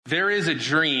There is a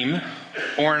dream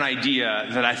or an idea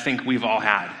that I think we've all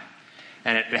had.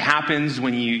 And it happens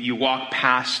when you walk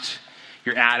past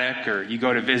your attic, or you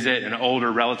go to visit an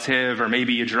older relative, or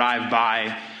maybe you drive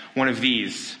by one of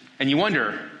these. And you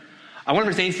wonder, I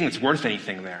wonder if there's anything that's worth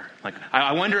anything there. Like,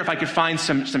 I wonder if I could find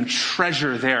some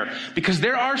treasure there. Because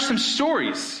there are some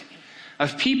stories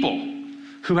of people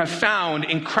who have found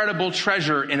incredible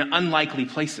treasure in unlikely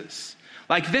places.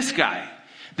 Like this guy.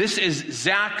 This is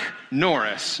Zach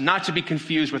Norris, not to be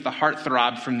confused with the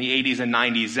heartthrob from the 80s and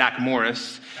 90s, Zach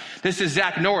Morris. This is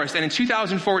Zach Norris, and in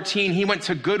 2014, he went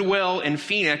to Goodwill in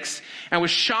Phoenix and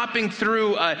was shopping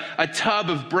through a tub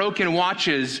of broken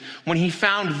watches when he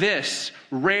found this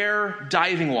rare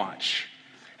diving watch.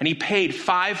 And he paid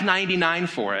 $5.99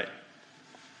 for it.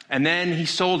 And then he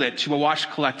sold it to a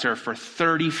watch collector for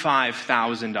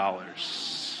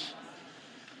 $35,000.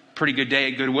 Pretty good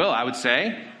day at Goodwill, I would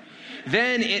say.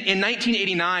 Then in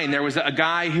 1989, there was a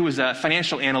guy who was a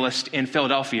financial analyst in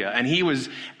Philadelphia, and he was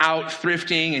out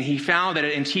thrifting, and he found at an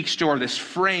antique store this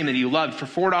frame that he loved for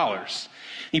 $4.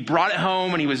 He brought it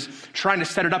home, and he was trying to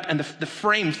set it up, and the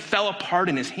frame fell apart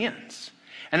in his hands.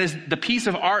 And as the piece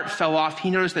of art fell off, he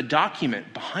noticed the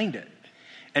document behind it,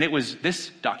 and it was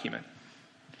this document.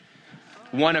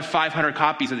 One of 500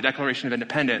 copies of the Declaration of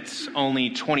Independence, only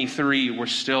 23 were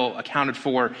still accounted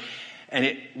for, and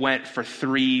it went for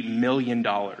 $3 million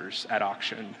at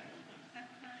auction.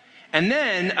 And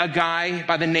then a guy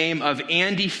by the name of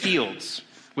Andy Fields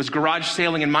was garage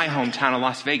sailing in my hometown of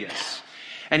Las Vegas.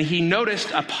 And he noticed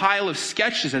a pile of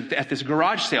sketches at this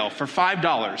garage sale for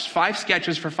 $5, 5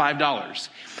 sketches for $5.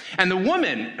 And the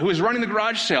woman who was running the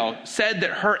garage sale said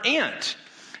that her aunt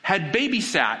had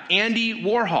babysat Andy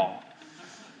Warhol,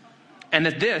 and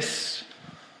that this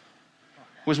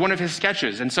was one of his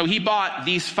sketches. And so he bought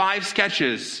these 5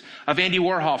 sketches of Andy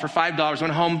Warhol for $5,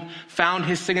 went home, found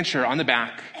his signature on the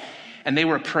back, and they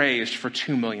were appraised for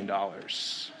 $2 million.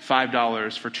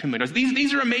 $5 for $2 million.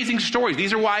 These are amazing stories.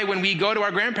 These are why when we go to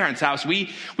our grandparents' house, we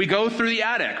go through the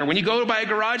attic, or when you go to buy a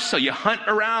garage sale, you hunt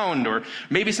around, or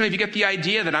maybe some of you get the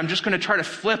idea that I'm just going to try to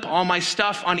flip all my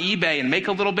stuff on eBay and make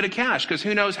a little bit of cash, because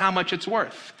who knows how much it's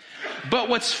worth. But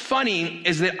what's funny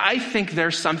is that I think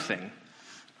there's something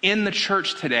in the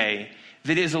church today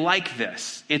that is like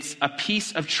this. It's a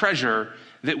piece of treasure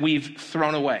that we've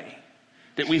thrown away,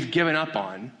 that we've given up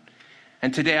on.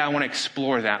 And today I want to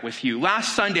explore that with you.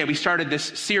 Last Sunday, we started this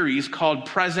series called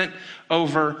Present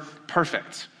Over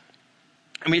Perfect.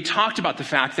 And we talked about the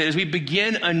fact that as we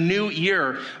begin a new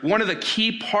year, one of the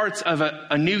key parts of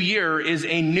a new year is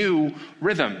a new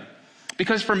rhythm.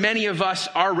 Because for many of us,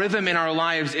 our rhythm in our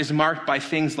lives is marked by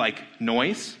things like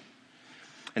noise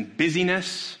and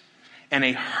busyness and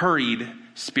a hurried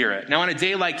spirit. Now, on a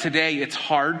day like today, it's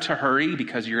hard to hurry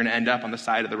because you're going to end up on the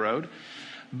side of the road.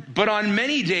 But on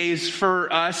many days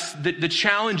for us, the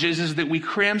challenge is that we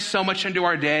cram so much into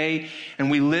our day and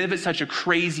we live at such a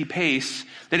crazy pace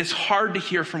that it's hard to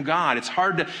hear from God. It's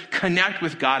hard to connect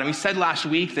with God. And we said last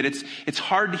week that it's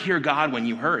hard to hear God when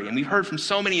you hurry. And we've heard from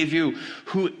so many of you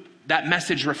who that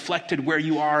message reflected where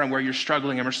you are and where you're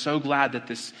struggling. And we're so glad that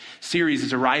this series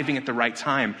is arriving at the right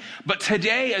time. But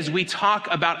today, as we talk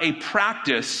about a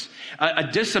practice, a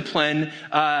discipline,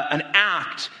 an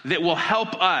act that will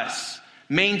help us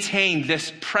maintain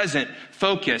this present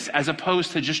focus as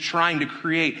opposed to just trying to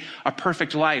create a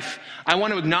perfect life, I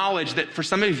want to acknowledge that for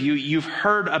some of you, you've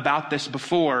heard about this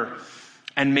before,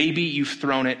 and maybe you've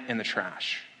thrown it in the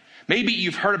trash. Maybe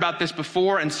you've heard about this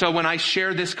before, and so when I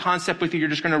share this concept with you, you're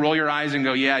just going to roll your eyes and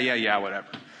go, yeah, whatever.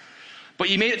 But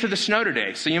you made it through the snow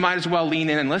today, so you might as well lean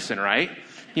in and listen, right?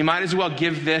 You might as well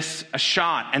give this a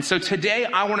shot. And so today,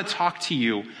 I want to talk to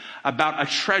you about a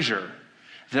treasure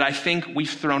that I think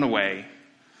we've thrown away,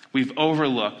 we've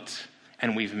overlooked,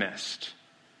 and we've missed.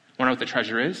 Want to know what the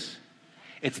treasure is?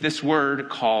 It's this word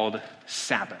called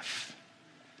Sabbath.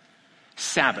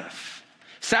 Sabbath.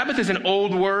 Sabbath is an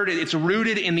old word. It's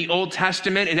rooted in the Old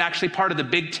Testament. It's actually part of the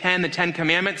Big Ten, the 10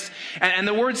 Commandments. And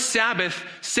the word Sabbath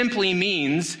simply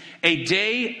means a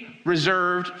day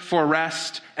reserved for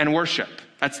rest and worship.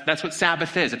 That's what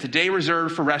Sabbath is. It's a day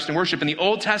reserved for rest and worship. In the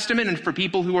Old Testament, and for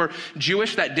people who are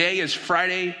Jewish, that day is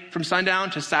Friday from sundown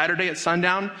to Saturday at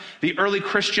sundown. The early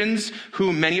Christians,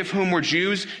 many of whom were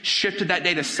Jews, shifted that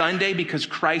day to Sunday because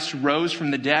Christ rose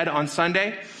from the dead on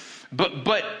Sunday.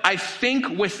 But I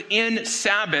think within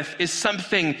Sabbath is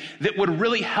something that would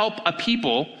really help a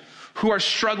people who are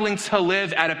struggling to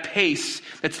live at a pace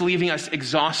that's leaving us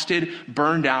exhausted,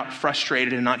 burned out,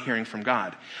 frustrated, and not hearing from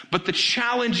God. But the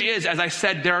challenge is, as I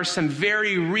said, there are some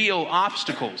very real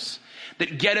obstacles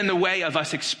that get in the way of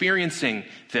us experiencing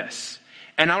this.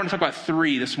 And I want to talk about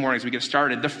three this morning as we get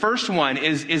started. The first one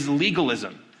is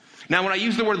legalism. Now, when I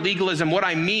use the word legalism, what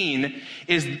I mean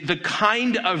is the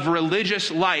kind of religious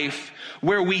life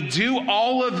where we do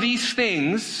all of these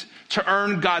things to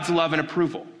earn God's love and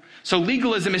approval. So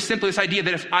legalism is simply this idea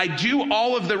that if I do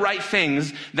all of the right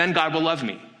things, then God will love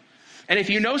me. And if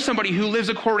you know somebody who lives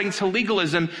according to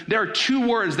legalism, there are two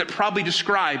words that probably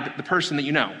describe the person that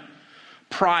you know: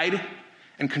 pride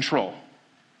and control.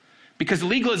 Because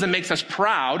legalism makes us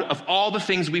proud of all the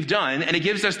things we've done, and it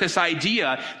gives us this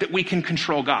idea that we can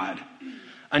control God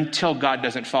until God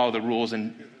doesn't follow the rules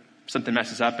and something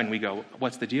messes up and we go,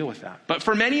 what's the deal with that? But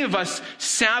for many of us,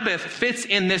 Sabbath fits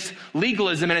in this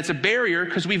legalism, and it's a barrier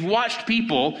because we've watched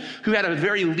people who had a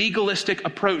very legalistic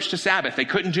approach to Sabbath. They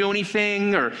couldn't do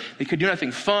anything, or they could do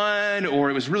nothing fun,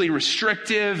 or it was really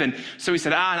restrictive. And so we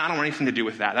said, I don't want anything to do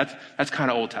with that. That's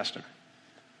kind of Old Testament.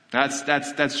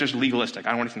 That's just legalistic. I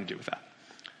don't want anything to do with that.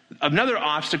 Another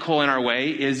obstacle in our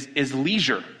way is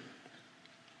leisure.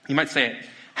 You might say,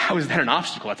 how is that an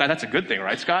obstacle? That's a good thing,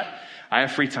 right, Scott? I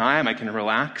have free time. I can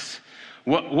relax.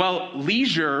 Well,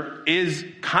 leisure is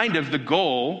kind of the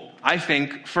goal, I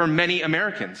think, for many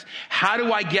Americans. How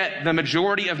do I get the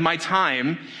majority of my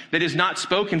time that is not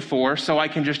spoken for so I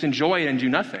can just enjoy it and do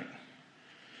nothing?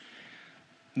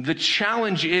 The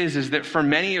challenge is that for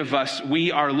many of us,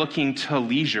 we are looking to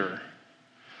leisure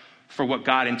for what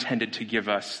God intended to give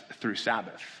us through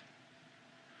Sabbath.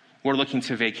 We're looking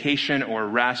to vacation or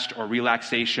rest or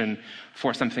relaxation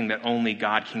for something that only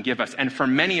God can give us. And for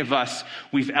many of us,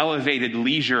 we've elevated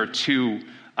leisure to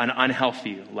an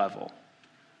unhealthy level.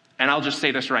 And I'll just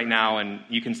say this right now, and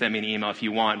you can send me an email if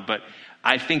you want, but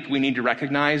I think we need to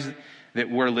recognize that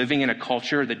we're living in a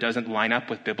culture that doesn't line up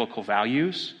with biblical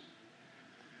values,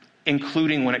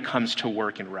 including when it comes to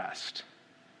work and rest.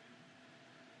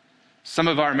 Some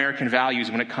of our American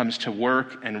values when it comes to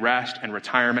work and rest and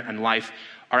retirement and life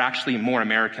are actually more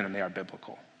American than they are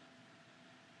biblical.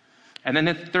 And then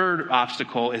the third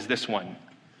obstacle is this one: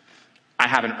 I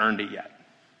haven't earned it yet.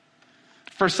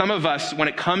 For some of us, when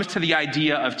it comes to the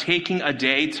idea of taking a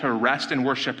day to rest and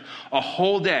worship, a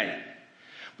whole day,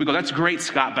 we go, that's great,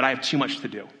 Scott, but I have too much to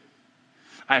do.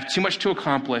 I have too much to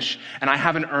accomplish, and I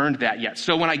haven't earned that yet.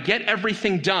 So when I get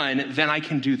everything done, then I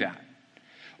can do that.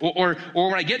 Or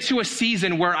when I get to a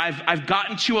season where I've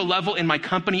gotten to a level in my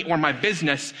company or my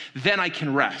business, then I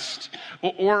can rest.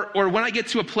 Or when I get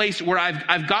to a place where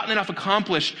I've gotten enough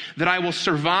accomplished that I will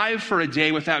survive for a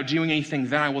day without doing anything,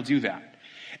 then I will do that.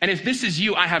 And if this is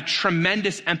you, I have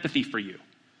tremendous empathy for you,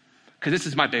 because this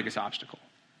is my biggest obstacle.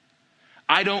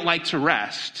 I don't like to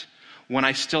rest when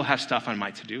I still have stuff on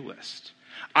my to-do list.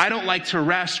 I don't like to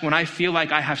rest when I feel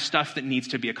like I have stuff that needs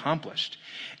to be accomplished.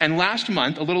 And last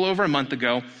month, a little over a month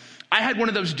ago, I had one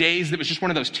of those days that was just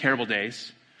one of those terrible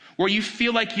days where you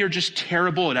feel like you're just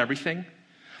terrible at everything.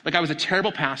 Like I was a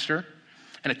terrible pastor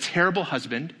and a terrible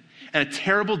husband and a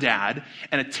terrible dad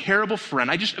and a terrible friend.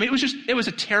 It was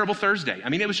a terrible Thursday.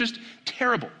 It was just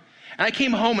terrible. And I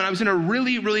came home and I was in a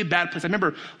really, really bad place. I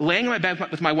remember laying on my bed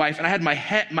with my wife and I had my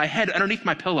head underneath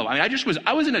my pillow.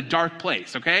 I was in a dark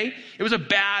place, okay? It was a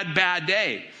bad, bad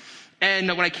day. And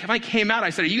when I came out, I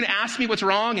said, are you going to ask me what's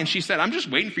wrong? And she said, I'm just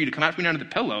waiting for you to come out from under the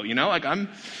pillow.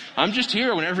 I'm just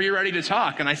here whenever you're ready to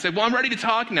talk. And I said, well, I'm ready to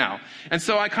talk now. And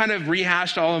so I kind of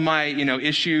rehashed all of my,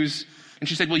 issues. And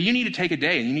she said, well, you need to take a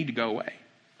day and you need to go away.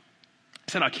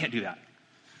 I said, I can't do that.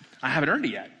 I haven't earned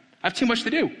it yet. I have too much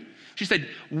to do. She said,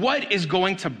 what is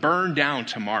going to burn down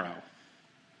tomorrow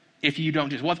if you don't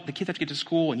just, well, the kids have to get to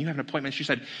school and you have an appointment. She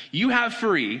said, you have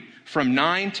free from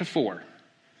 9 to 4.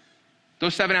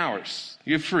 Those 7 hours,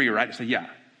 you have free, right? I said, yeah.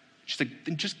 She said,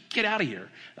 then just get out of here.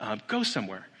 Go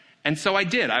somewhere. And so I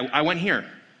did. I went here.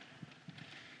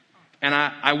 And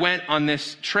I went on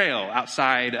this trail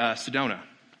outside Sedona.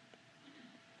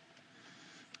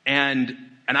 And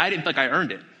I didn't think I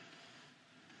earned it.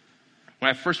 When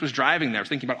I first was driving there, I was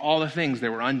thinking about all the things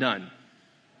that were undone.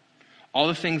 All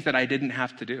the things that I didn't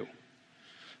have to do.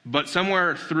 But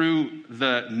somewhere through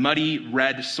the muddy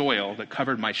red soil that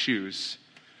covered my shoes,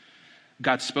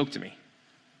 God spoke to me.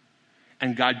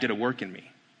 And God did a work in me.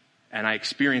 And I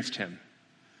experienced him.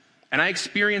 And I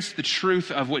experienced the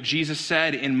truth of what Jesus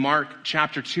said in Mark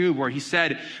chapter 2, where he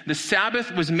said, the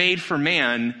Sabbath was made for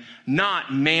man,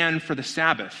 not man for the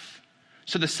Sabbath.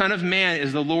 So the Son of Man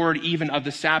is the Lord even of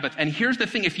the Sabbath. And here's the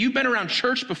thing. If you've been around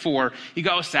church before, you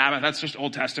go, Sabbath, that's just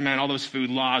Old Testament, all those food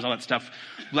laws, all that stuff,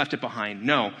 left it behind.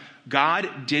 No,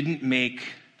 God didn't make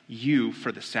you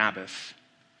for the Sabbath.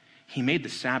 He made the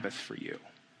Sabbath for you.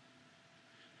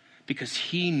 Because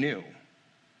he knew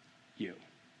you.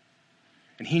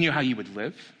 And he knew how you would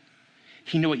live.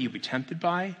 He knew what you'd be tempted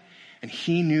by. And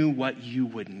he knew what you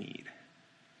would need.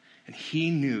 And he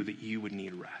knew that you would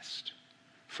need rest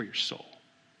for your soul.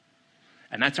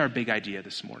 And that's our big idea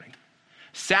this morning.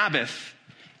 Sabbath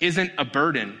isn't a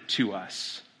burden to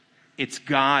us. It's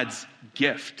God's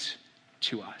gift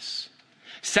to us.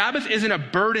 Sabbath isn't a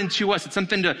burden to us. It's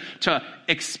something to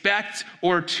expect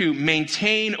or to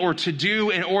maintain or to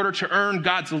do in order to earn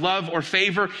God's love or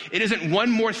favor. It isn't one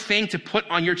more thing to put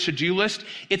on your to-do list.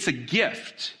 It's a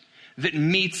gift that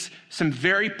meets some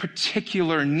very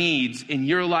particular needs in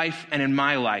your life and in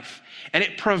my life. And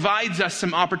it provides us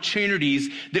some opportunities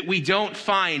that we don't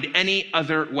find any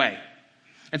other way.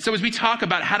 And so as we talk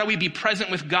about how do we be present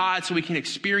with God so we can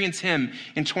experience him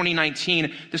in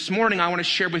 2019, this morning I want to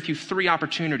share with you 3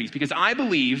 opportunities, because I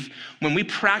believe when we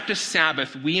practice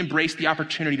Sabbath, we embrace the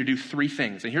opportunity to do 3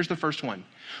 things. And here's the first one.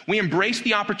 We embrace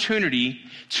the opportunity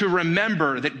to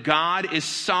remember that God is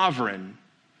sovereign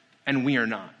and we are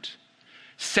not.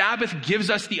 Sabbath gives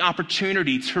us the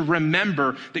opportunity to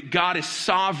remember that God is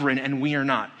sovereign and we are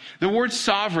not. The word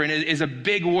sovereign is a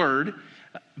big word,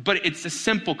 but it's a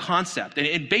simple concept. And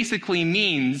it basically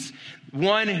means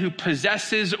one who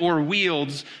possesses or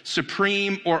wields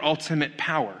supreme or ultimate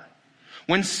power.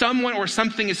 When someone or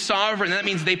something is sovereign, that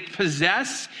means they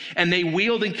possess and they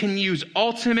wield and can use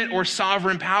ultimate or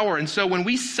sovereign power. And so when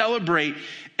we celebrate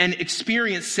and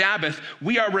experience Sabbath,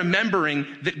 we are remembering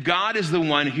that God is the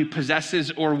one who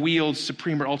possesses or wields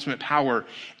supreme or ultimate power,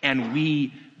 and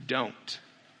we don't.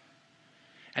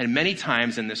 And many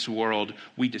times in this world,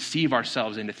 we deceive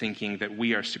ourselves into thinking that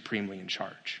we are supremely in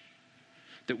charge,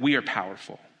 that we are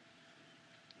powerful,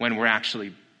 when we're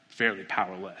actually fairly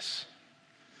powerless.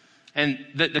 And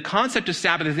the concept of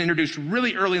Sabbath is introduced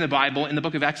really early in the Bible, in the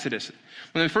book of Exodus.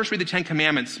 When we first read the 10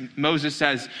 Commandments, Moses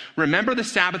says, "Remember the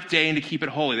Sabbath day and to keep it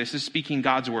holy." This is speaking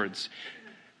God's words.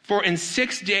 "For in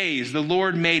 6 days the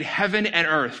Lord made heaven and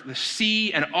earth, the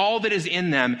sea and all that is in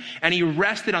them, and he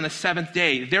rested on the 7th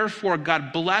day. Therefore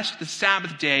God blessed the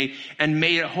Sabbath day and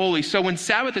made it holy." So when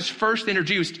Sabbath is first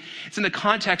introduced, it's in the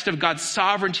context of God's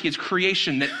sovereignty, his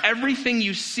creation, that everything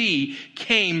you see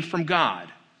came from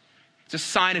God. It's a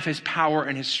sign of his power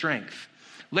and his strength.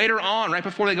 Later on, right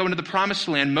before they go into the promised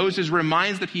land, Moses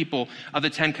reminds the people of the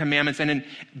 10 Commandments. And in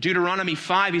Deuteronomy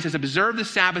 5, he says, "Observe the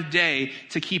Sabbath day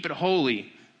to keep it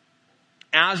holy,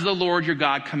 as the Lord your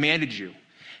God commanded you."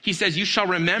 He says, "You shall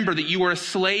remember that you were a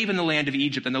slave in the land of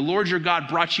Egypt, and the Lord your God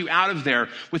brought you out of there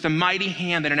with a mighty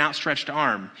hand and an outstretched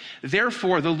arm.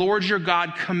 Therefore, the Lord your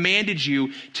God commanded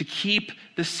you to keep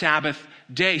the Sabbath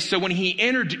day." So when he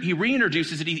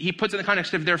reintroduces it, he puts it in the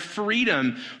context of their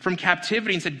freedom from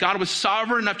captivity and said God was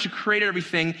sovereign enough to create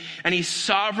everything, and he's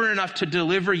sovereign enough to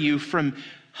deliver you from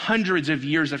hundreds of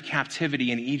years of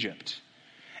captivity in Egypt.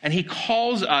 And he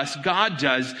calls us, God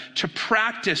does, to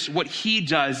practice what he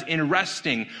does in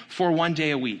resting for 1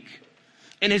 day a week.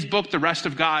 In his book, The Rest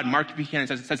of God, Mark Buchanan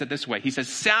says it this way. He says,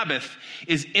 "Sabbath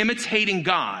is imitating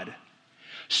God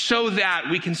so that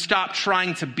we can stop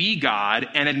trying to be God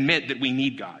and admit that we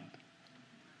need God."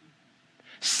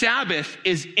 Sabbath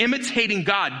is imitating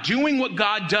God, doing what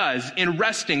God does in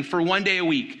resting for 1 day a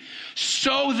week,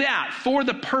 so that for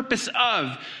the purpose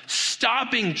of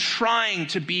stopping trying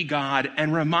to be God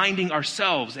and reminding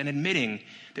ourselves and admitting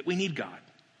that we need God.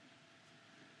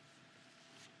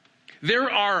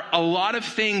 There are a lot of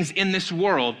things in this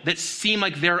world that seem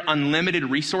like they're unlimited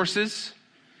resources,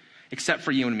 except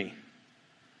for you and me.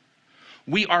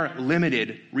 We are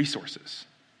limited resources.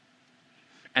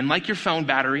 And like your phone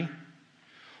battery,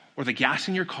 or the gas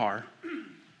in your car,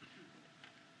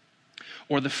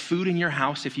 or the food in your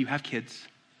house if you have kids,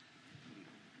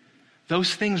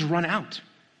 those things run out.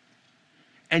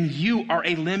 And you are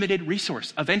a limited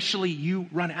resource. Eventually you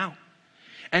run out.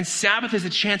 And Sabbath is a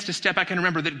chance to step back and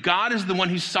remember that God is the one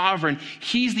who's sovereign.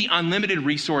 He's the unlimited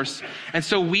resource. And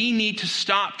so we need to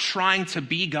stop trying to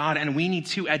be God, and we need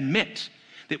to admit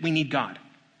that we need God.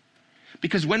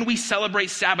 Because when we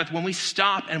celebrate Sabbath, when we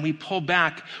stop and we pull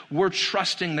back, we're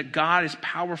trusting that God is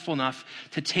powerful enough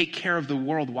to take care of the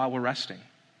world while we're resting.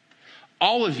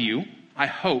 All of you, I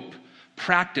hope,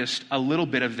 practiced a little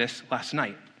bit of this last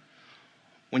night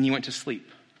when you went to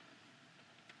sleep.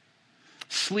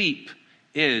 Sleep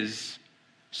is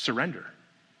surrender,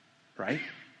 right?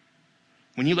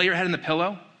 When you lay your head in the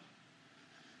pillow,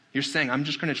 you're saying, I'm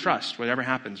just going to trust whatever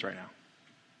happens right now.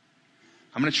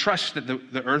 I'm going to trust that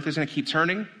the earth is going to keep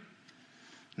turning,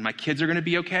 and my kids are going to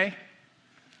be okay,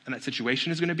 and that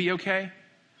situation is going to be okay,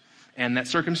 and that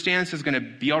circumstance is going to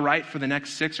be all right for the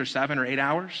next 6 or 7 or 8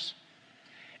 hours.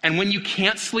 And when you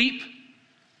can't sleep,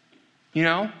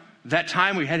 that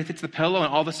time where your head hits the pillow and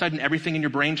all of a sudden everything in your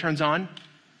brain turns on,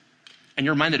 and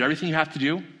you're reminded of everything you have to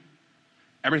do,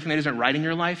 everything that isn't right in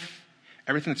your life,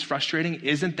 everything that's frustrating,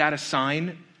 isn't that a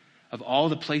sign of all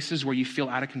the places where you feel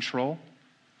out of control?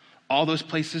 All those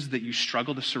places that you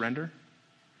struggle to surrender?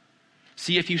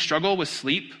 See, if you struggle with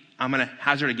sleep, I'm going to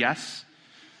hazard a guess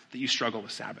that you struggle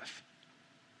with Sabbath,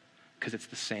 because it's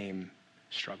the same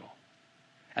struggle.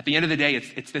 At the end of the day,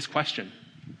 it's this question: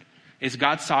 is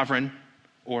God sovereign,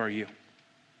 or are you?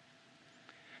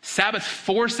 Sabbath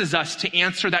forces us to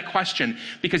answer that question,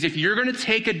 because if you're going to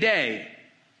take a day,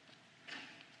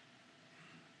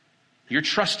 you're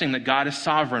trusting that God is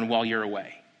sovereign while you're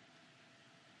away.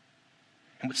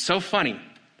 And what's so funny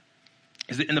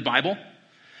is that in the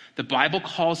Bible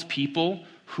calls people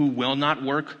who will not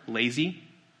work lazy,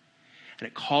 and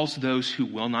it calls those who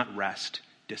will not rest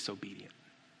disobedient.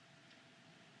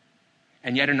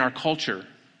 And yet in our culture,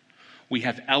 we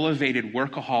have elevated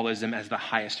workaholism as the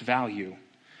highest value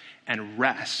and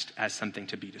rest as something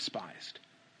to be despised.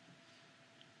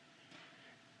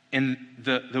 In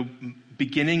the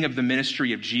beginning of the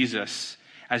ministry of Jesus,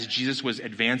 as Jesus was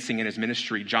advancing in his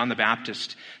ministry, John the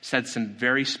Baptist said some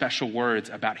very special words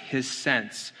about his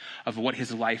sense of what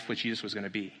his life with Jesus was going to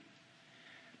be,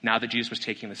 now that Jesus was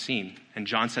taking the scene. And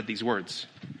John said these words: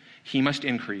 "He must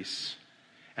increase,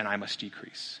 and I must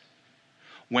decrease."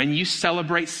 When you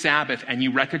celebrate Sabbath and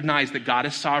you recognize that God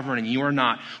is sovereign and you are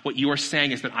not, what you are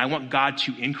saying is that I want God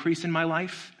to increase in my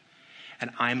life,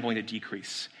 and I'm going to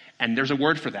decrease. And there's a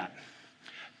word for that: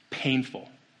 painful.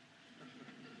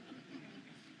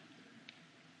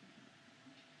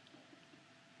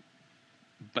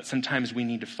 But sometimes we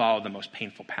need to follow the most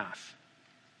painful path.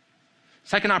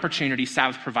 Second opportunity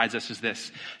Sabbath provides us is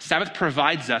this: Sabbath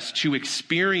provides us to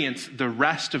experience the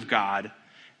rest of God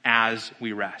as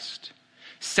we rest.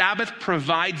 Sabbath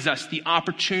provides us the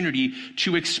opportunity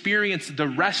to experience the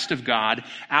rest of God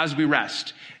as we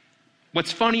rest.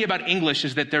 What's funny about English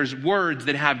is that there's words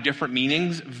that have different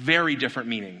meanings, very different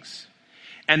meanings.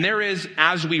 And there is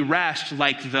as we rest,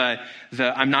 like the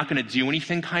I'm not going to do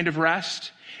anything kind of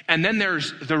rest. And then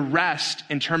there's the rest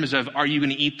in terms of, are you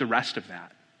going to eat the rest of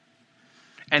that?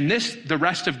 And the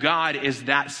rest of God is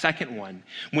that second one.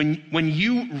 When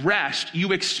you rest,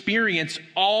 you experience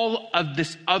all of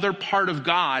this other part of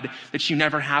God that you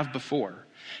never have before.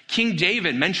 King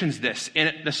David mentions this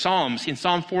in the Psalms. In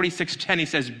Psalm 46:10, he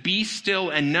says, "Be still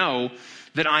and know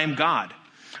that I am God.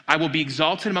 I will be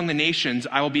exalted among the nations.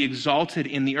 I will be exalted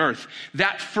in the earth."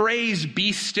 That phrase,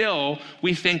 "be still,"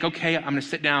 we think, okay, I'm going to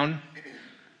sit down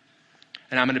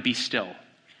and I'm going to be still.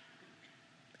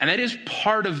 And that is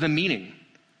part of the meaning.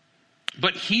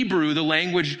 But Hebrew, the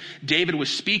language David was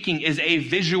speaking, is a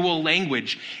visual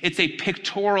language. It's a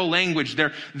pictorial language.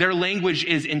 Their language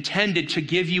is intended to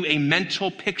give you a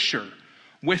mental picture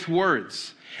with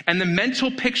words. And the mental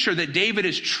picture that David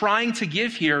is trying to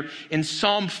give here in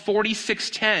Psalm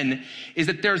 46:10 is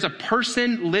that there's a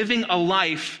person living a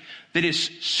life that is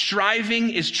striving,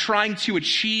 is trying to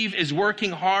achieve, is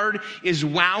working hard, is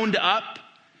wound up.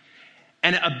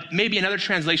 And maybe another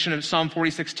translation of Psalm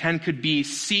 46:10 could be,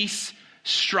 "Cease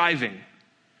striving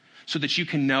so that you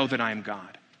can know that I am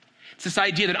God." It's this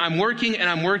idea that I'm working and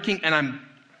I'm going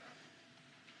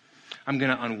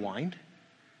to unwind.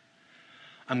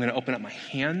 I'm going to open up my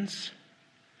hands.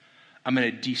 I'm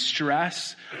going to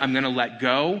de-stress. I'm going to let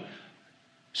go,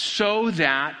 so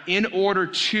that in order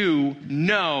to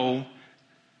know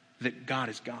that God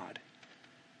is God.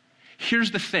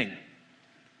 Here's the thing.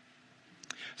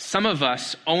 Some of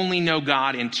us only know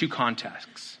God in two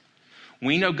contexts.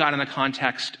 We know God in the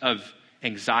context of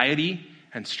anxiety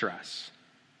and stress.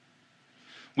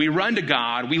 We run to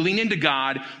God, we lean into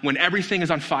God when everything is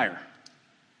on fire.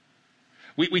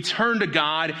 We turn to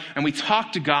God and we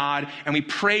talk to God and we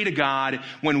pray to God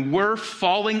when we're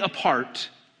falling apart.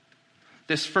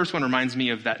 This first one reminds me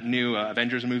of that new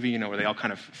Avengers movie, where they all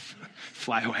kind of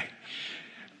fly away.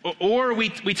 Or we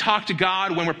talk to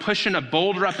God when we're pushing a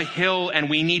boulder up a hill and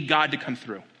we need God to come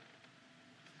through.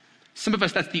 Some of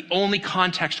us, that's the only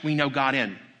context we know God in.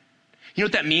 You know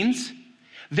what that means?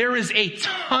 There is a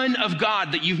ton of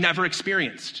God that you've never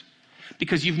experienced,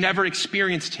 because you've never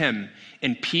experienced him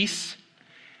in peace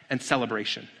and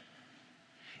celebration,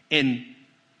 in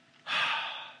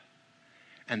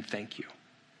and thank you.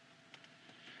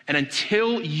 And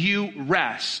until you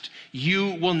rest,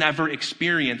 you will never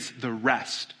experience the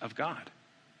rest of God.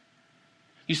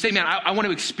 You say, man, I want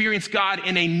to experience God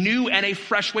in a new and a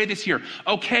fresh way this year.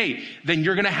 Okay, then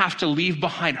you're going to have to leave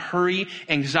behind hurry,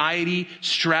 anxiety,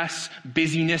 stress,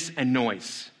 busyness, and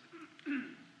noise,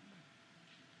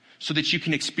 so that you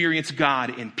can experience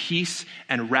God in peace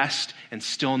and rest and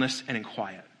stillness and in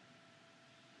quiet.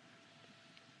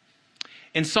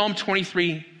 In Psalm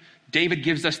 23, David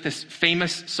gives us this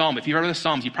famous psalm. If you've ever read the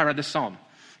Psalms, you've probably read this psalm.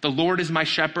 The Lord is my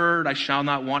shepherd, I shall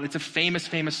not want. It's a famous,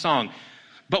 famous song.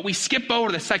 But we skip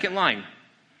over the second line,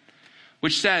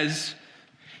 which says,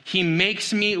 he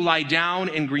makes me lie down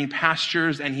in green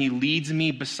pastures and he leads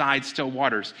me beside still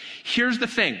waters. Here's the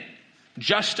thing,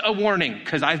 just a warning,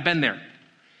 because I've been there.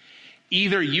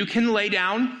 Either you can lay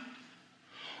down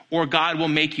or God will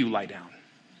make you lie down.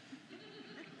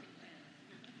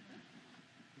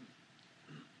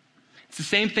 It's the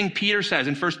same thing Peter says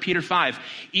in 1 Peter 5.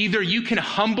 Either you can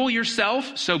humble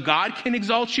yourself so God can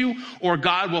exalt you, or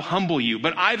God will humble you.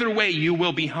 But either way, you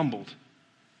will be humbled.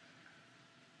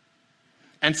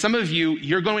 And some of you,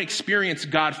 you're going to experience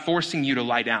God forcing you to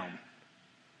lie down.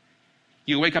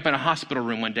 You'll wake up in a hospital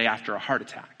room one day after a heart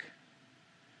attack.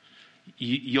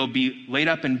 You'll be laid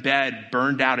up in bed,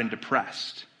 burned out and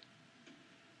depressed.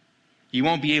 You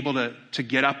won't be able to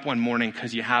get up one morning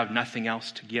because you have nothing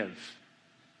else to give.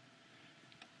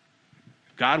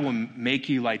 God will make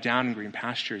you lie down in green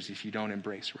pastures if you don't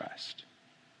embrace rest.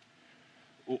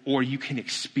 Or you can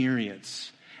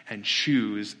experience and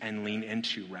choose and lean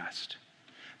into rest,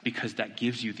 because that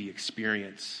gives you the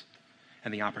experience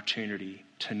and the opportunity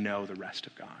to know the rest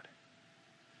of God.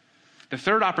 The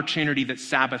third opportunity that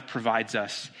Sabbath provides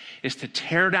us is to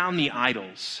tear down the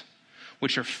idols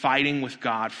which are fighting with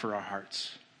God for our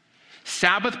hearts.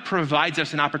 Sabbath provides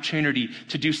us an opportunity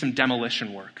to do some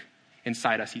demolition work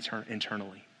inside us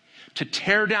internally, to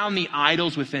tear down the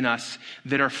idols within us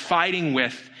that are fighting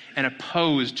with and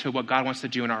opposed to what God wants to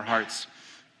do in our hearts.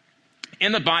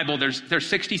 In the Bible, there's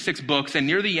 66 books, and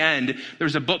near the end,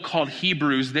 there's a book called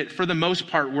Hebrews that, for the most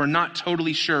part, we're not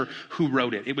totally sure who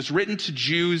wrote it. It was written to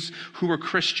Jews who were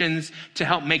Christians to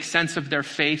help make sense of their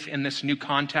faith in this new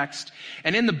context.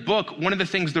 And in the book, one of the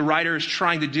things the writer is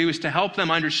trying to do is to help them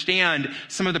understand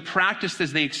some of the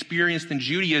practices they experienced in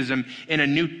Judaism in a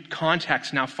new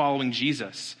context now following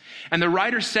Jesus. And the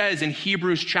writer says in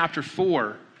Hebrews chapter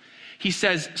 4, he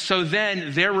says, so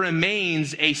then there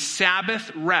remains a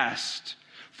Sabbath rest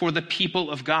for the people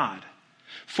of God.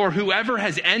 For whoever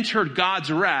has entered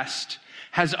God's rest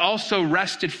has also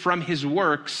rested from his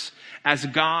works as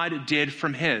God did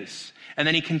from his. And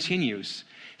then he continues.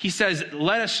 He says,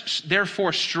 let us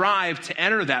therefore strive to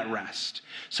enter that rest,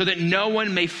 so that no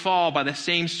one may fall by the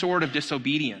same sort of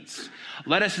disobedience.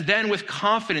 Let us then with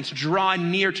confidence draw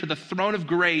near to the throne of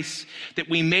grace, that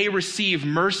we may receive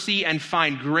mercy and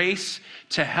find grace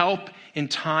to help in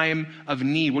time of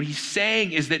need. What he's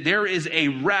saying is that there is a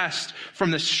rest from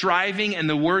the striving and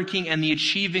the working and the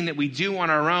achieving that we do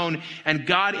on our own, and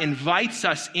God invites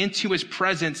us into his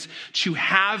presence to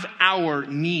have our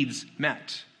needs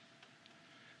met.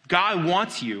 God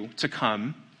wants you to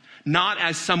come not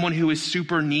as someone who is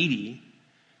super needy,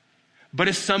 but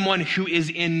as someone who is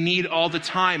in need all the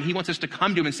time. He wants us to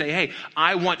come to him and say, hey,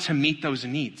 I want to meet those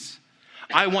needs.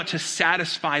 I want to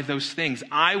satisfy those things.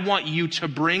 I want you to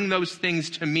bring those things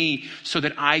to me so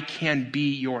that I can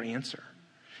be your answer.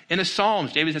 In the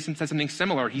Psalms, David says something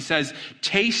similar. He says,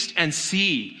 taste and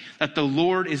see that the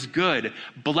Lord is good.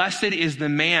 Blessed is the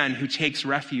man who takes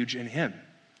refuge in him.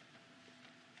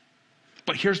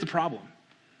 But here's the problem.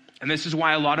 And this is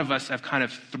why a lot of us have kind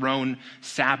of thrown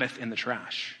Sabbath in the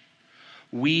trash.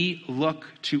 We look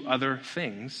to other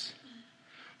things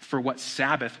for what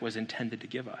Sabbath was intended to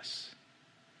give us.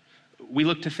 We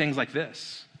look to things like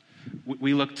this.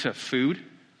 We look to food,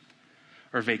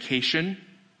 or vacation,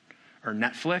 or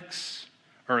Netflix,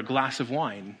 or a glass of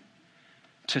wine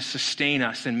to sustain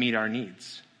us and meet our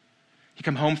needs. You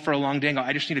come home for a long day and go,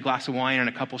 I just need a glass of wine and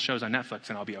a couple shows on Netflix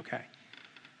and I'll be okay.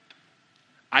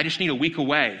 I just need a week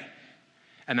away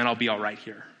and then I'll be all right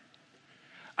here.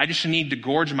 I just need to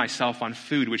gorge myself on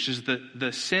food, which is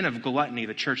the sin of gluttony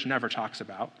the church never talks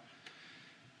about.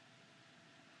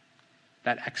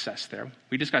 That excess there.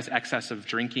 We discuss excess of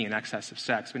drinking and excess of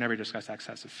sex. We never discuss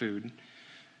excess of food.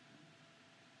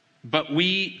 But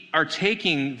we are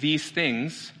taking these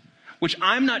things, which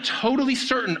I'm not totally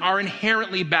certain are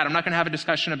inherently bad. I'm not going to have a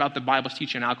discussion about the Bible's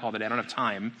teaching on alcohol today. I don't have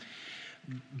time.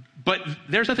 But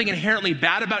there's nothing inherently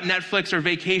bad about Netflix or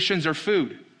vacations or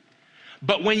food.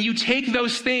 But when you take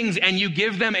those things and you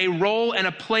give them a role and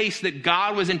a place that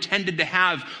God was intended to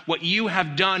have, what you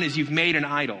have done is you've made an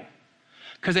idol.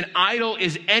 Because an idol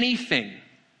is anything,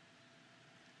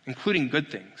 including good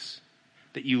things,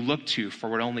 that you look to for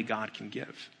what only God can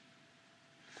give.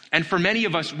 And for many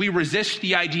of us, we resist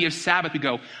the idea of Sabbath. We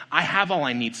go, I have all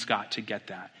I need, Scott, to get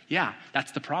that. Yeah,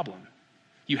 that's the problem.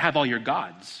 You have all your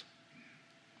gods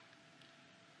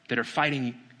that are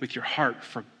fighting with your heart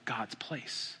for God's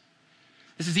place.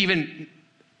 This is even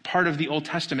part of the Old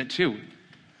Testament too.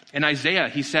 In Isaiah,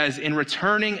 he says, in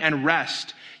returning and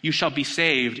rest, you shall be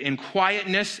saved. In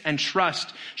quietness and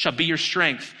trust shall be your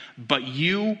strength. But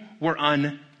you were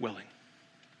unwilling.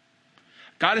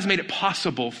 God has made it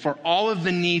possible for all of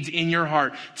the needs in your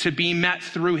heart to be met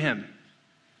through him.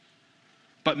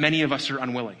 But many of us are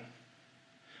unwilling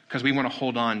because we want to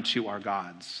hold on to our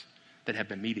gods that have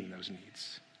been meeting those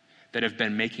needs, that have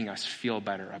been making us feel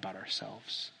better about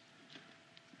ourselves.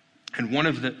 And one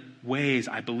of the ways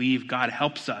I believe God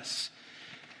helps us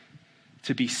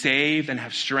to be saved and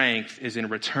have strength is in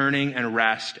returning and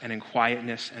rest and in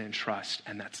quietness and in trust,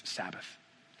 and that's Sabbath.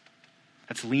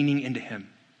 That's leaning into him.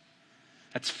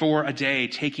 That's for a day,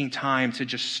 taking time to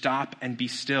just stop and be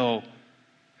still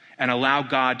and allow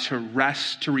God to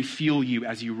rest, to refuel you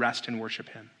as you rest and worship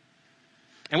him.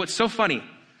 And what's so funny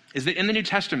is that in the New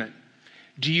Testament,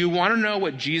 do you want to know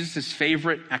what Jesus'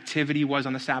 favorite activity was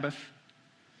on the Sabbath?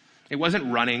 It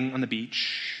wasn't running on the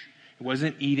beach. It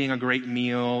wasn't eating a great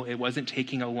meal. It wasn't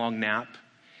taking a long nap.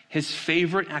 His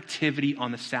favorite activity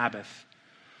on the Sabbath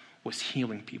was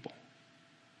healing people,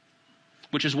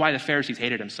 which is why the Pharisees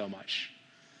hated him so much.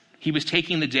 He was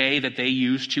taking the day that they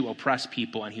used to oppress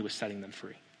people and he was setting them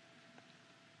free.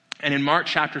 And in Mark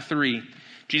chapter 3,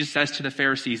 Jesus says to the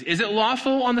Pharisees, is it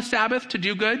lawful on the Sabbath to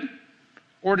do good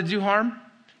or to do harm,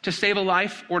 to save a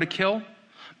life or to kill?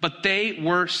 But they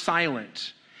were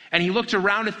silent. And he looked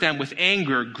around at them with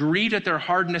anger, grieved at their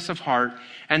hardness of heart,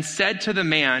 and said to the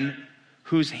man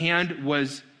whose hand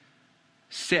was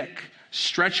sick,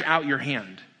 stretch out your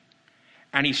hand.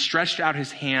 And he stretched out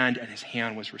his hand, and his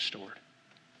hand was restored.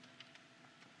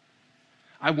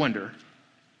 I wonder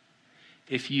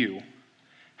if you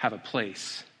have a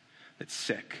place that's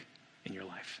sick in your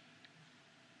life.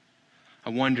 I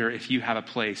wonder if you have a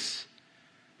place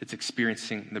that's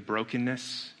experiencing the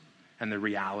brokenness and the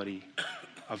reality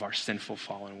of our sinful,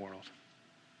 fallen world.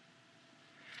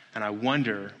 And I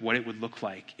wonder what it would look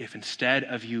like if instead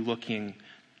of you looking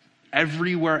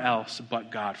everywhere else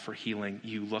but God for healing,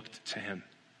 you looked to him.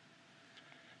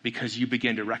 Because you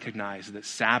begin to recognize that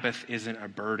Sabbath isn't a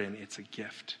burden, it's a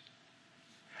gift.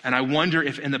 And I wonder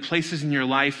if in the places in your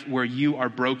life where you are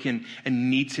broken and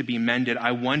need to be mended,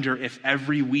 I wonder if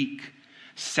every week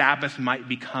Sabbath might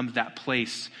become that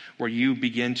place where you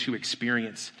begin to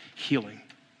experience healing,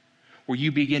 where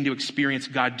you begin to experience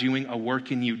God doing a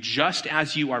work in you just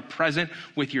as you are present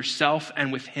with yourself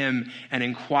and with him, and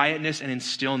in quietness and in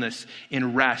stillness,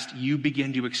 in rest, you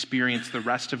begin to experience the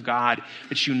rest of God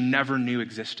that you never knew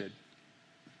existed.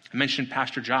 I mentioned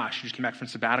Pastor Josh, who just came back from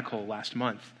sabbatical last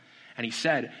month. And he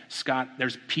said, Scott,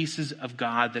 there's pieces of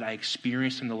God that I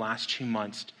experienced in the last 2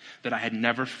 months that I had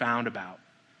never found about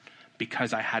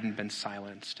because I hadn't been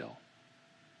silent and still.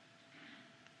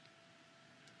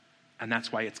 And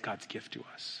that's why it's God's gift to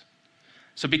us.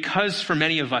 So because for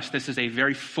many of us, this is a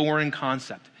very foreign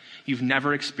concept, you've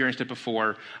never experienced it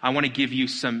before, I want to give you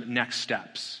some next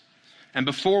steps. And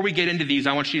before we get into these,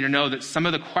 I want you to know that some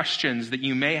of the questions that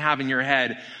you may have in your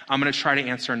head, I'm going to try to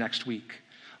answer next week.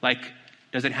 Like,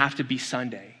 does it have to be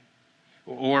Sunday?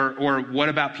 Or what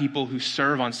about people who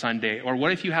serve on Sunday? Or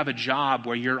what if you have a job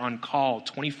where you're on call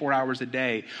 24 hours a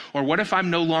day? Or what if I'm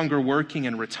no longer working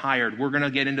and retired? We're going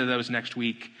to get into those next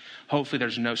week. Hopefully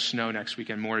there's no snow next week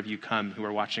and more of you come who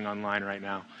are watching online right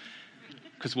now,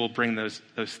 because we'll bring those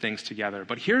things together.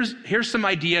 But here's some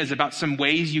ideas about some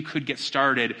ways you could get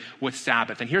started with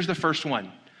Sabbath. And here's the first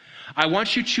one. I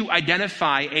want you to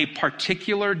identify a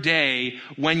particular day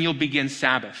when you'll begin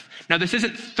Sabbath. Now, this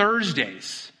isn't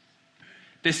Thursdays.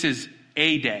 This is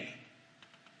a day.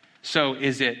 So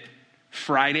is it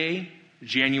Friday,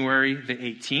 January the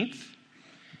 18th?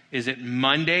 Is it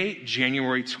Monday,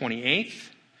 January 28th?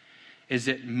 Is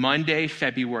it Monday,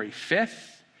 February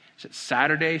 5th? Is it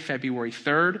Saturday, February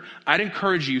 3rd? I'd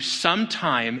encourage you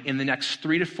sometime in the next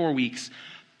 3 to 4 weeks,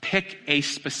 pick a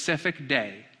specific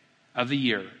day of the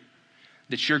year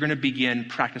that you're going to begin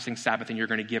practicing Sabbath and you're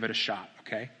going to give it a shot,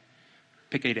 okay?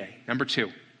 Pick a day. Number 2,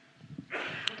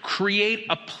 create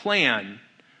a plan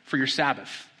for your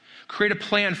Sabbath. Create a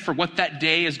plan for what that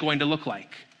day is going to look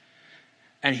like.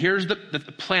 And here's the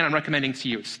plan I'm recommending to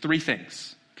you. It's 3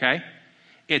 things, okay?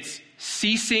 It's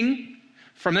ceasing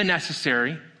from the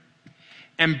necessary,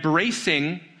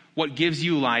 embracing what gives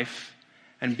you life,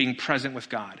 and being present with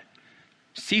God.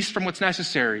 Cease from what's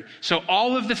necessary. So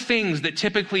all of the things that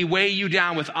typically weigh you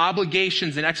down with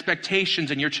obligations and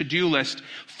expectations and your to-do list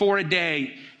for a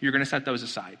day, you're going to set those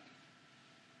aside.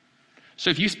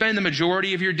 So if you spend the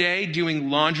majority of your day doing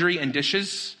laundry and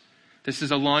dishes, this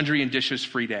is a laundry and dishes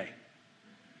free day.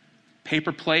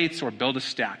 Paper plates or build a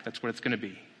stack, that's what it's going to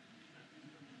be.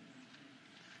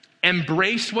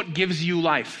 Embrace what gives you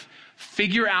life.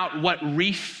 Figure out what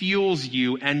refuels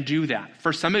you and do that.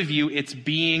 For some of you, it's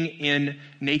being in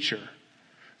nature.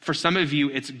 For some of you,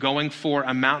 it's going for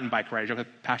a mountain bike ride. I joke with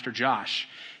Pastor Josh,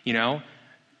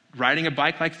 riding a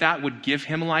bike like that would give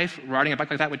him life. Riding a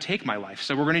bike like that would take my life.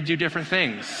 So we're going to do different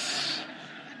things.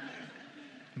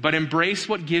 But embrace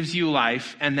what gives you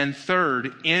life. And then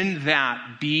third, in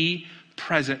that, be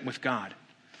present with God.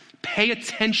 Pay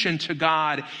attention to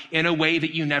God in a way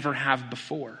that you never have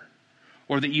before,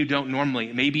 or that you don't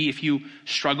normally. Maybe if you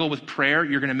struggle with prayer,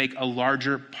 you're going to make a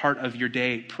larger part of your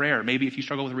day prayer. Maybe if you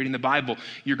struggle with reading the Bible,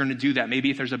 you're going to do that. Maybe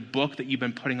if there's a book that you've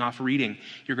been putting off reading,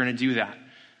 you're going to do that.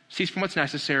 Cease from what's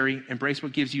necessary, embrace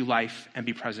what gives you life, and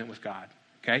be present with God.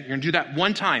 Okay? You're going to do that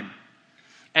one time.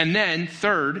 And then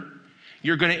third,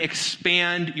 you're going to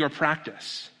expand your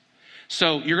practice.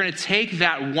 So you're going to take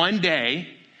that one day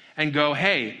and go,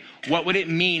 hey, what would it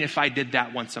mean if I did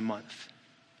that once a month?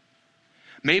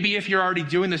 Maybe if you're already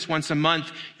doing this once a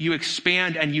month, you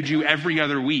expand and you do every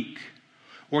other week,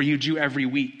 or you do every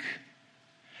week.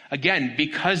 Again,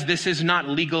 because this is not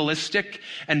legalistic,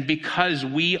 and because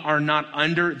we are not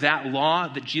under that law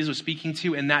that Jesus was speaking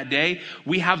to in that day,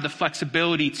 we have the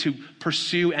flexibility to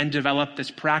pursue and develop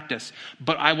this practice.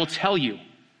 But I will tell you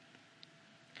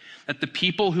that the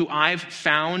people who I've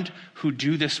found who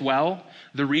do this well,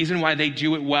 the reason why they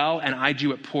do it well and I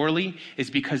do it poorly is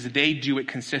because they do it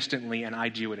consistently and I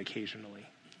do it occasionally.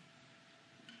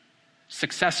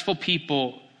 Successful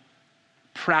people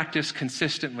practice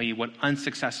consistently what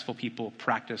unsuccessful people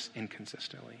practice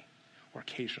inconsistently or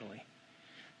occasionally.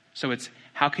 So it's,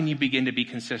 how can you begin to be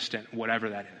consistent, whatever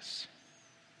that is?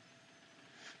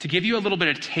 To give you a little bit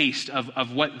of taste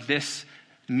of what this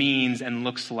means and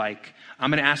looks like, I'm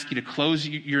going to ask you to close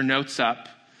your notes up,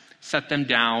 set them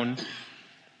down,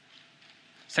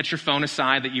 set your phone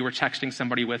aside that you were texting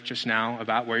somebody with just now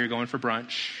about where you're going for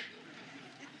brunch.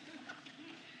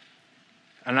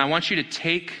 And I want you to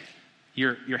take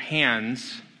your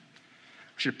hands,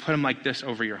 I want you to put them like this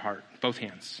over your heart, both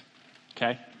hands,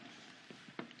 okay?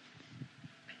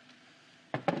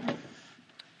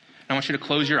 I want you to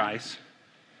close your eyes.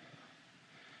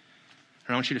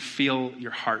 And I want you to feel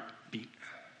your heart beat.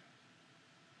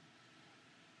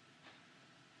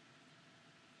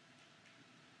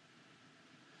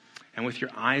 And with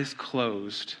your eyes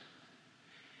closed,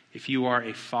 if you are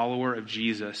a follower of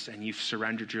Jesus and you've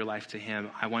surrendered your life to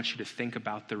him, I want you to think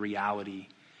about the reality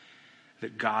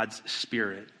that God's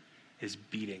Spirit is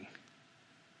beating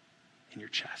in your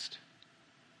chest.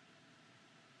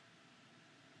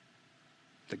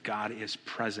 That God is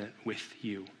present with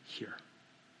you here.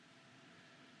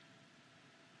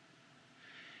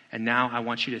 And now I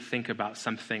want you to think about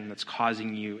something that's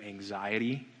causing you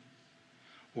anxiety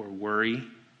or worry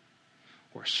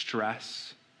or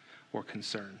stress or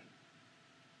concern.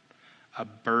 A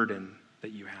burden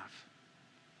that you have.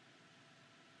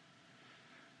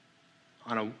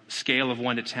 On a scale of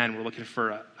 1 to 10, we're looking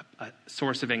for a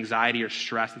source of anxiety or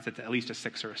stress that's at least a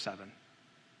 6 or a 7.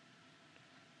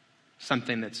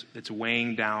 Something that's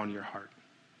weighing down your heart.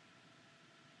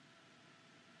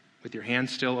 With your hand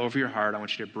still over your heart, I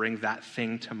want you to bring that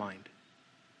thing to mind.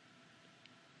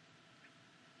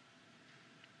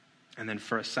 And then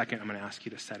for a second, I'm going to ask you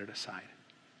to set it aside.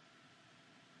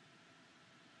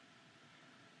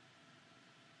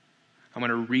 I'm going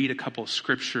to read a couple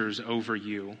scriptures over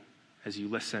you as you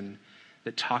listen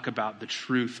that talk about the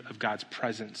truth of God's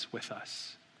presence with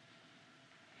us.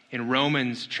 In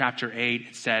Romans chapter 8,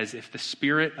 it says, if the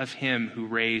Spirit of him who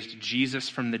raised Jesus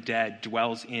from the dead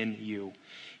dwells in you,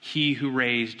 he who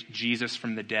raised Jesus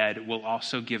from the dead will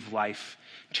also give life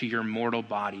to your mortal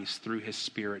bodies through his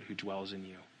Spirit who dwells in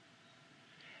you.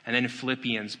 And then in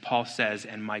Philippians, Paul says,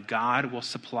 and my God will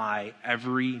supply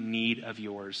every need of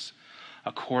yours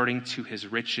according to his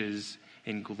riches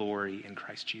in glory in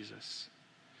Christ Jesus.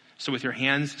 So with your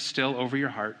hands still over your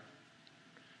heart,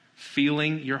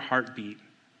 feeling your heartbeat,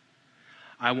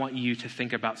 I want you to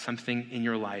think about something in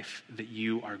your life that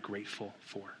you are grateful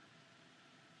for.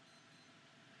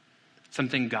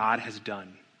 Something God has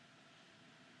done.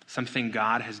 Something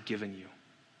God has given you.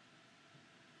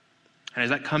 And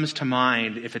as that comes to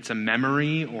mind, if it's a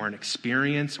memory or an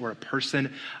experience or a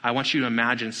person, I want you to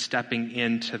imagine stepping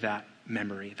into that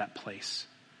memory, that place,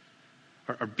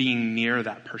 or being near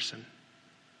that person.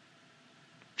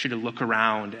 I want you to look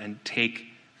around and take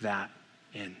that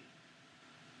in.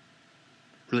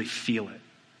 Really feel it.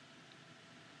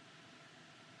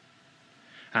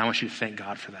 And I want you to thank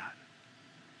God for that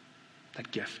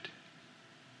gift.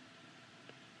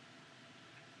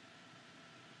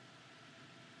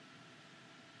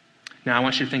 Now I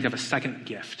want you to think of a second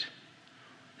gift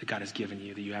that God has given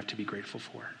you that you have to be grateful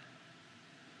for.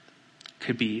 It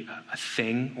could be a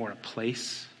thing or a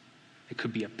place. It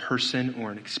could be a person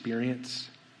or an experience.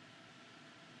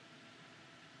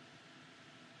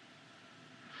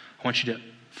 I want you to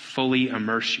fully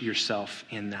immerse yourself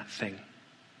in that thing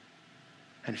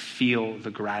and feel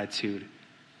the gratitude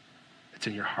that's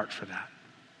in your heart for that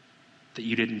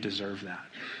you didn't deserve that.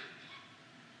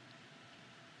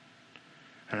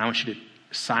 And I want you to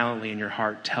silently in your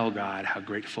heart tell God how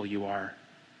grateful you are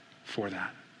for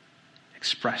that.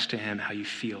 Express to him how you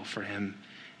feel for him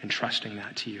entrusting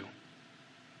that to you.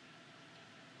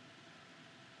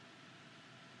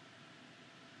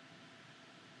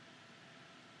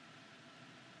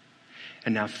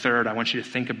 And now third, I want you to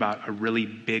think about a really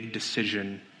big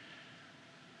decision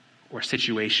or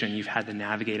situation you've had to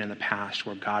navigate in the past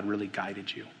where God really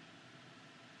guided you.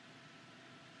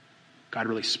 God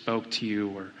really spoke to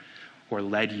you or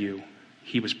led you.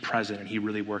 He was present and he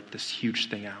really worked this huge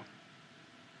thing out.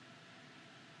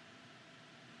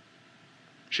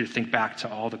 You should think back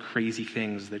to all the crazy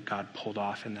things that God pulled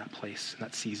off in that place, in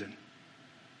that season.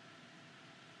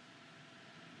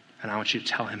 And I want you to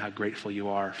tell him how grateful you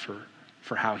are for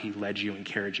how he led you and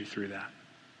carried you through that.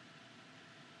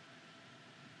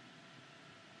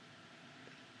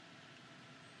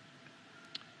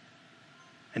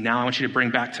 And now I want you to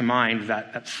bring back to mind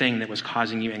that thing that was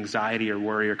causing you anxiety or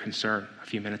worry or concern a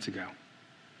few minutes ago.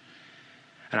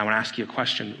 And I want to ask you a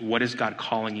question. What is God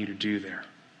calling you to do there?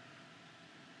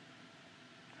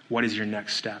 What is your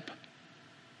next step?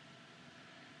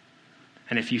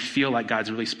 And if you feel like God's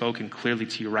really spoken clearly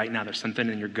to you right now, there's something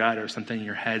in your gut or something in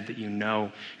your head that you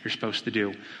know you're supposed to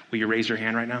do, will you raise your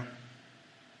hand right now?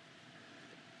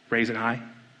 Raise it high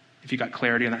if you got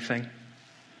clarity on that thing.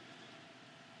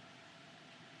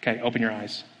 Okay, open your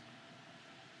eyes.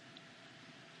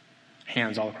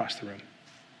 Hands all across the room.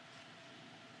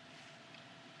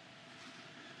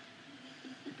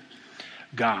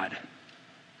 God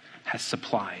has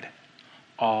supplied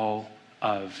all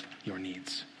of your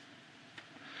needs.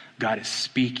 God is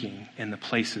speaking in the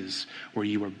places where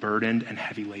you are burdened and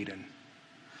heavy laden.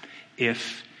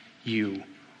 If you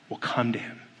will come to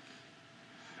him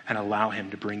and allow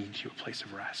him to bring you to a place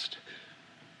of rest.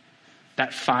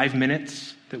 That 5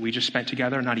 minutes that we just spent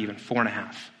together, not even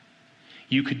 4.5,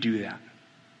 you could do that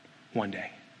one day.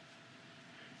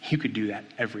 You could do that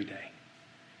every day.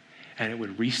 And it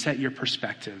would reset your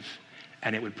perspective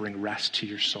and it would bring rest to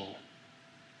your soul.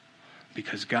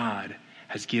 Because God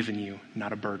has given you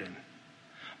not a burden,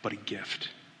 but a gift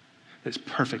that's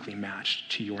perfectly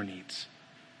matched to your needs.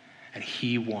 And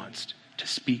he wants to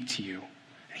speak to you.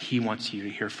 And he wants you to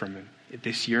hear from him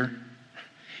this year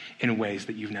in ways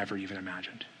that you've never even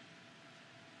imagined.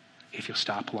 If you'll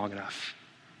stop long enough,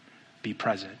 be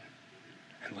present,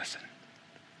 and listen.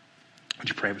 Would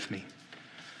you pray with me?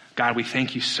 God, we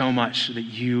thank you so much that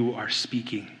you are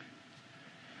speaking,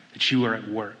 that you are at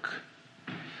work.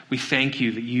 We thank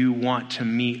you that you want to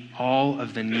meet all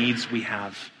of the needs we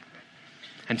have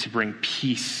and to bring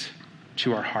peace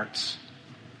to our hearts.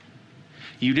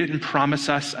 You didn't promise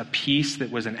us a peace that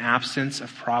was an absence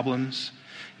of problems.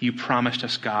 You promised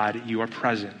us, God, your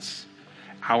presence,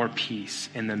 our peace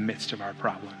in the midst of our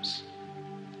problems.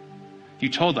 You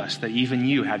told us that even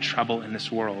you had trouble in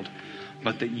this world,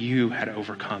 but that you had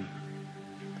overcome.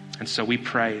 And so we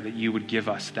pray that you would give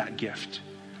us that gift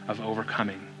of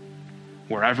overcoming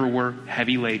wherever we're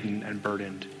heavy laden and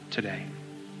burdened today.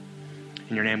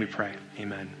 In your name we pray.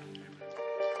 Amen.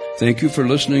 Thank you for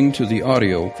listening to the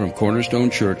audio from Cornerstone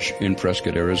Church in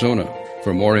Prescott, Arizona.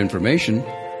 For more information,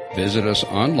 visit us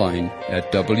online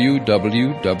at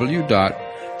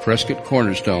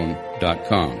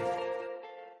www.prescottcornerstone.com.